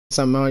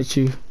something aren't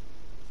you?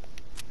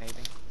 Maybe.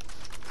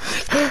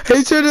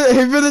 He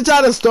finna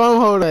try to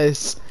stormhold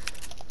us.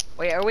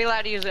 Wait, are we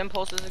allowed to use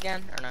impulses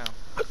again or no?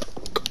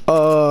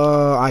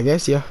 I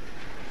guess yeah.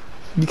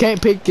 You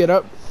can't pick it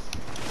up.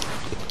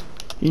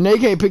 You know you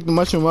can't pick the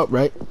mushroom up,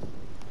 right?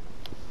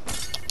 I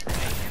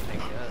can't pick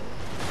it up.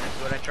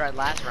 That's what I tried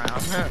last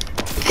round.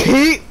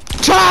 Keep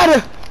trying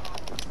to.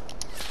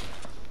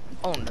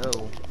 Oh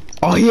no.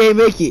 Oh, he ain't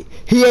make it.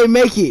 He ain't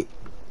make it.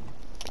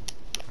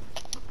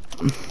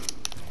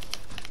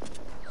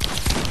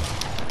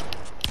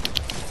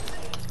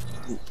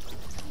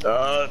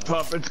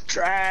 Pumping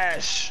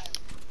trash.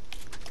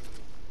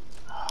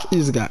 He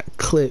just got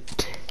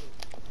clipped.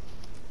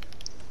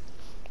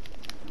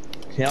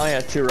 He only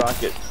has 2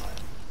 rockets.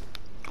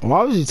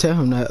 Why would you tell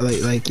him that?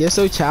 Like you're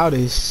so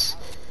childish.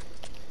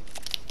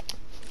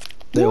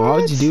 Like, why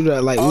would you do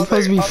that? Like, we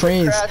supposed to be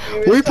friends.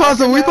 We supposed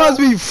to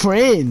be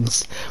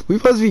friends. We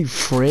supposed to be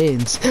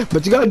friends.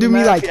 But you gotta do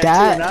me like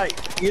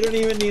that. You don't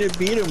even need to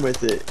beat him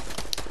with it.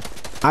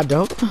 I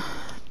don't.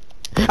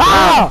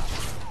 Ah!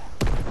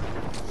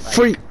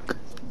 Freak.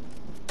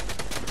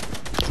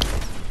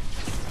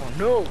 Oh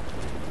no.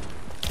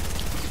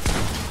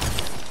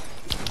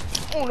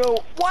 Oh no.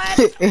 What?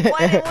 Why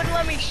it wouldn't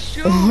let me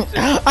shoot? When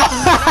I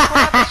pulled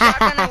out the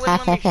shotgun, it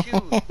wouldn't let me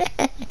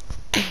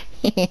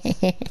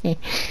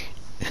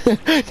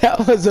shoot.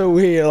 That was a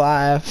weird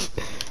laugh.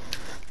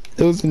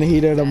 It was in the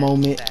heat of the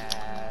moment.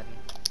 Sad.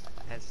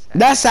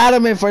 That's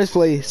Adam in first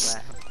place.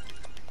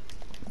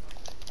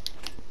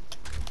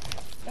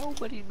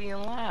 Nobody's being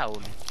loud.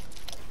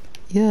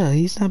 Yeah,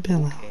 he's not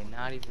being loud. Okay,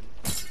 not even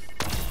close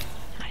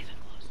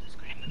to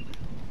screaming.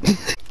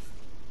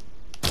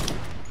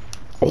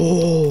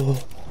 Oh.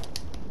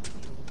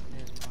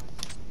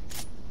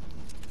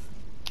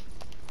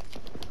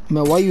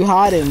 Man, why you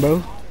hiding,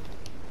 bro?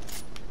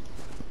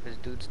 This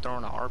dude's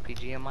throwing an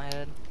RPG in my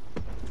head.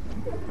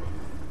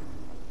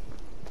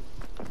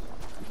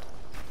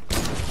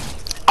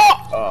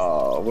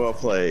 Oh, well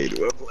played.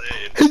 Well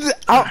played.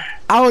 I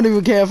don't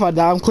even care if I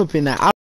die. I'm clipping that.